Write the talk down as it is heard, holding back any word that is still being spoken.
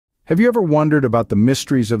Have you ever wondered about the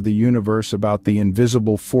mysteries of the universe, about the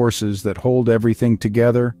invisible forces that hold everything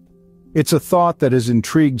together? It's a thought that has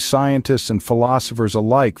intrigued scientists and philosophers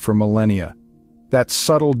alike for millennia. That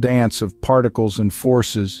subtle dance of particles and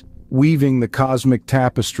forces, weaving the cosmic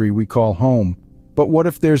tapestry we call home. But what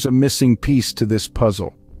if there's a missing piece to this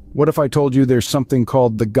puzzle? What if I told you there's something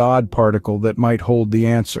called the God particle that might hold the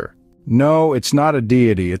answer? No, it's not a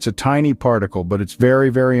deity, it's a tiny particle, but it's very,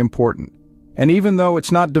 very important. And even though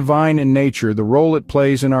it's not divine in nature, the role it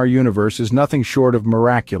plays in our universe is nothing short of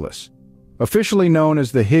miraculous. Officially known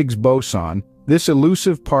as the Higgs boson, this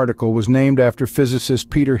elusive particle was named after physicist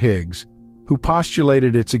Peter Higgs, who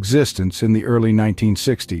postulated its existence in the early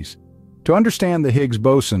 1960s. To understand the Higgs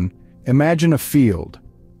boson, imagine a field,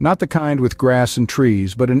 not the kind with grass and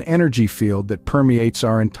trees, but an energy field that permeates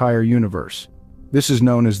our entire universe. This is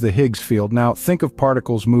known as the Higgs field. Now, think of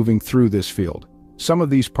particles moving through this field. Some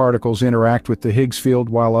of these particles interact with the Higgs field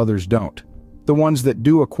while others don't. The ones that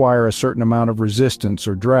do acquire a certain amount of resistance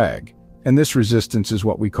or drag, and this resistance is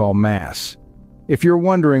what we call mass. If you're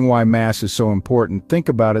wondering why mass is so important, think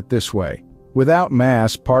about it this way. Without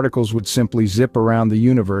mass, particles would simply zip around the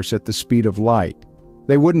universe at the speed of light.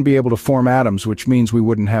 They wouldn't be able to form atoms, which means we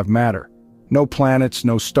wouldn't have matter. No planets,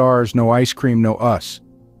 no stars, no ice cream, no us.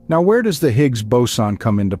 Now, where does the Higgs boson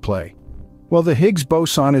come into play? Well, the Higgs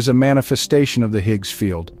boson is a manifestation of the Higgs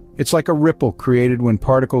field. It's like a ripple created when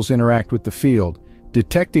particles interact with the field.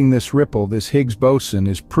 Detecting this ripple, this Higgs boson,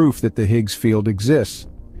 is proof that the Higgs field exists.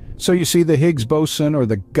 So you see, the Higgs boson, or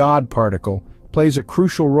the God particle, plays a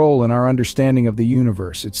crucial role in our understanding of the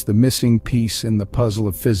universe. It's the missing piece in the puzzle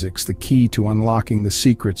of physics, the key to unlocking the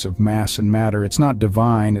secrets of mass and matter. It's not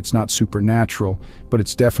divine, it's not supernatural, but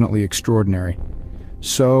it's definitely extraordinary.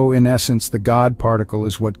 So, in essence, the God particle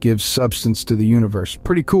is what gives substance to the universe.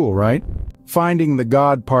 Pretty cool, right? Finding the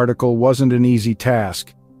God particle wasn't an easy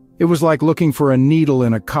task. It was like looking for a needle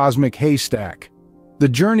in a cosmic haystack. The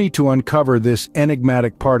journey to uncover this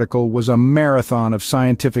enigmatic particle was a marathon of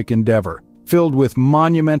scientific endeavor, filled with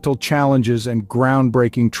monumental challenges and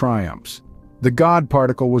groundbreaking triumphs. The God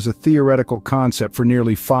particle was a theoretical concept for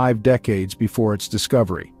nearly 5 decades before its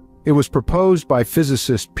discovery. It was proposed by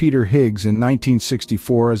physicist Peter Higgs in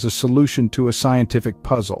 1964 as a solution to a scientific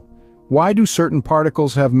puzzle. Why do certain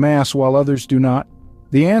particles have mass while others do not?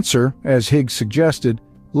 The answer, as Higgs suggested,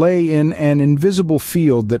 lay in an invisible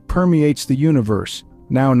field that permeates the universe,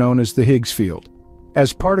 now known as the Higgs field.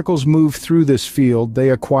 As particles move through this field,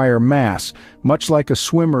 they acquire mass, much like a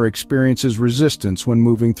swimmer experiences resistance when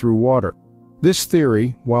moving through water. This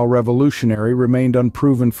theory, while revolutionary, remained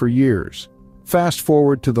unproven for years. Fast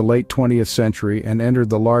forward to the late 20th century and enter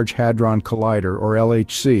the Large Hadron Collider, or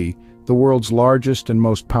LHC, the world's largest and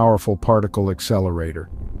most powerful particle accelerator.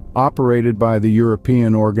 Operated by the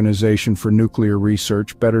European Organization for Nuclear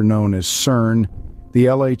Research, better known as CERN, the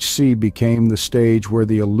LHC became the stage where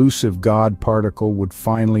the elusive God particle would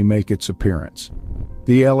finally make its appearance.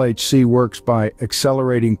 The LHC works by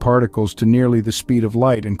accelerating particles to nearly the speed of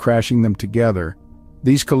light and crashing them together.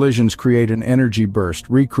 These collisions create an energy burst,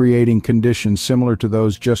 recreating conditions similar to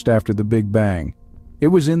those just after the Big Bang. It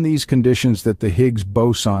was in these conditions that the Higgs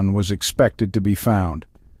boson was expected to be found.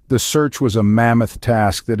 The search was a mammoth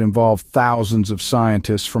task that involved thousands of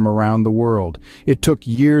scientists from around the world. It took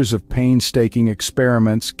years of painstaking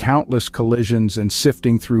experiments, countless collisions, and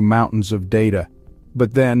sifting through mountains of data.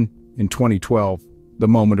 But then, in 2012, the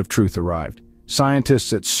moment of truth arrived.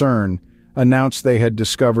 Scientists at CERN announced they had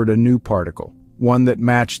discovered a new particle, one that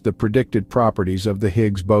matched the predicted properties of the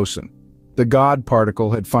Higgs boson. The God particle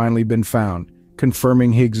had finally been found,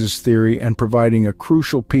 confirming Higgs's theory and providing a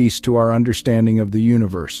crucial piece to our understanding of the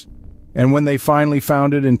universe. And when they finally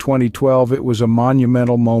found it in 2012, it was a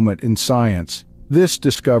monumental moment in science. This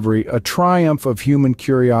discovery, a triumph of human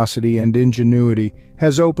curiosity and ingenuity,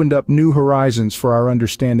 has opened up new horizons for our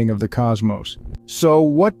understanding of the cosmos. So,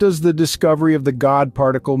 what does the discovery of the God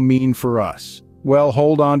particle mean for us? Well,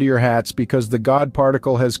 hold on to your hats, because the God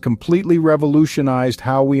particle has completely revolutionized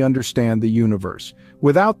how we understand the universe.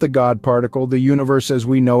 Without the God particle, the universe as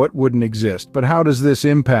we know it wouldn't exist. But how does this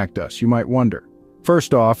impact us, you might wonder?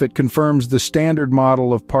 First off, it confirms the standard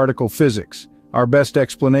model of particle physics, our best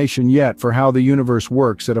explanation yet for how the universe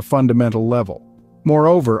works at a fundamental level.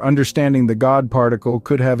 Moreover, understanding the God particle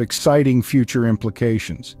could have exciting future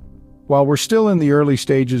implications. While we're still in the early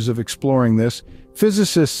stages of exploring this,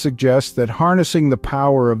 physicists suggest that harnessing the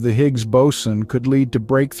power of the Higgs boson could lead to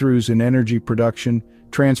breakthroughs in energy production,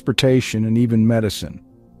 transportation, and even medicine.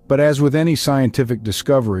 But as with any scientific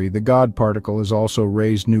discovery, the God particle has also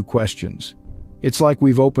raised new questions. It's like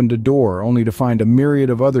we've opened a door only to find a myriad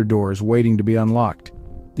of other doors waiting to be unlocked.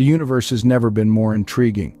 The universe has never been more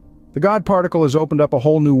intriguing. The God particle has opened up a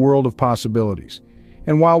whole new world of possibilities.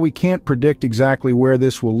 And while we can't predict exactly where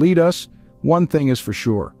this will lead us, one thing is for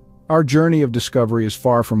sure. Our journey of discovery is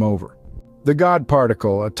far from over. The God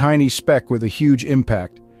particle, a tiny speck with a huge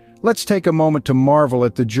impact. Let's take a moment to marvel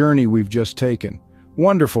at the journey we've just taken.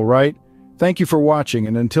 Wonderful, right? Thank you for watching,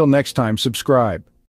 and until next time, subscribe.